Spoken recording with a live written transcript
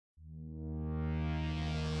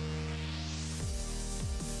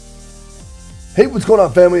Hey, what's going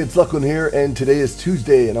on, family? It's Luclin here, and today is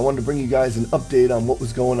Tuesday, and I wanted to bring you guys an update on what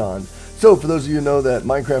was going on. So, for those of you who know that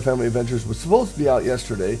Minecraft Family Adventures was supposed to be out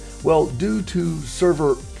yesterday, well, due to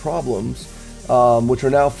server problems, which are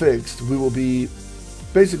now fixed, we will be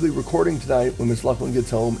basically recording tonight when Miss Luclin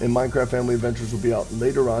gets home, and Minecraft Family Adventures will be out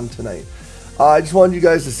later on tonight. I just wanted you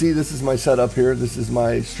guys to see, this is my setup here. This is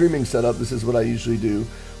my streaming setup. This is what I usually do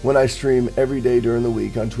when I stream every day during the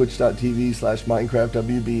week on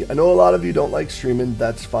twitch.tv/MinecraftWB. I know a lot of you don't like streaming.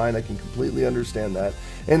 That's fine. I can completely understand that.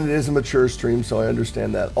 And it is a mature stream, so I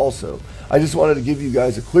understand that also. I just wanted to give you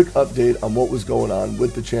guys a quick update on what was going on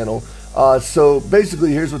with the channel. So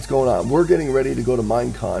basically, here's what's going on. We're getting ready to go to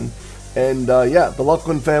Minecon. And yeah, the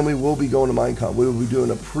Luclin family will be going to Minecon. We will be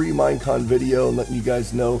doing a pre-Minecon video and letting you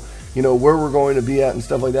guys know, where we're going to be at and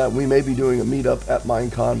stuff like that. We may be doing a meetup at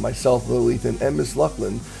Minecon, myself, Ethan, and Miss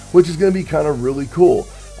Luclin, which is going to be kind of really cool.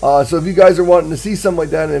 So if you guys are wanting to see something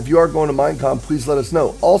like that, and if you are going to Minecon, please let us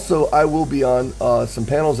know. Also, I will be on some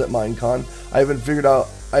panels at Minecon. I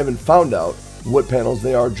haven't found out what panels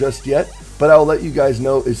they are just yet, but I'll let you guys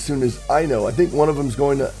know as soon as I know. I think one of them is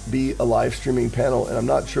going to be a live streaming panel, and I'm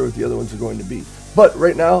not sure what the other ones are going to be. But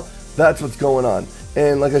right now, that's what's going on.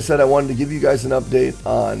 And like I said, I wanted to give you guys an update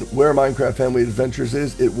on where Minecraft Family Adventures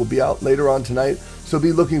is. It will be out later on tonight, so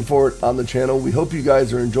be looking for it on the channel. We hope you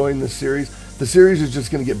guys are enjoying this series. The series is just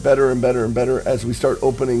going to get better and better and better as we start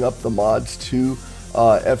opening up the mods to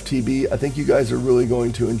FTB. I think you guys are really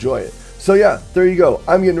going to enjoy it. So yeah, there you go.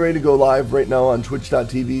 I'm getting ready to go live right now on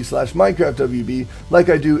twitch.tv/MinecraftWB like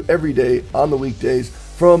I do every day on the weekdays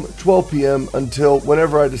from 12 p.m. until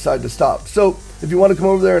whenever I decide to stop. So if you want to come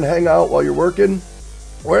over there and hang out while you're working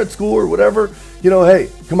or at school or whatever, hey,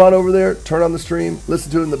 come on over there, turn on the stream,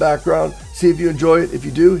 listen to it in the background, see if you enjoy it. If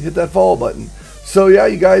you do, hit that follow button. So yeah,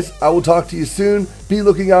 you guys, I will talk to you soon. Be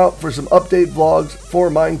looking out for some update vlogs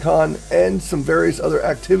for Minecon and some various other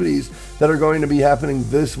activities that are going to be happening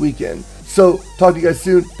this weekend. So talk to you guys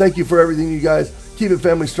soon. Thank you for everything, you guys. Keep it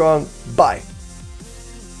family strong. Bye.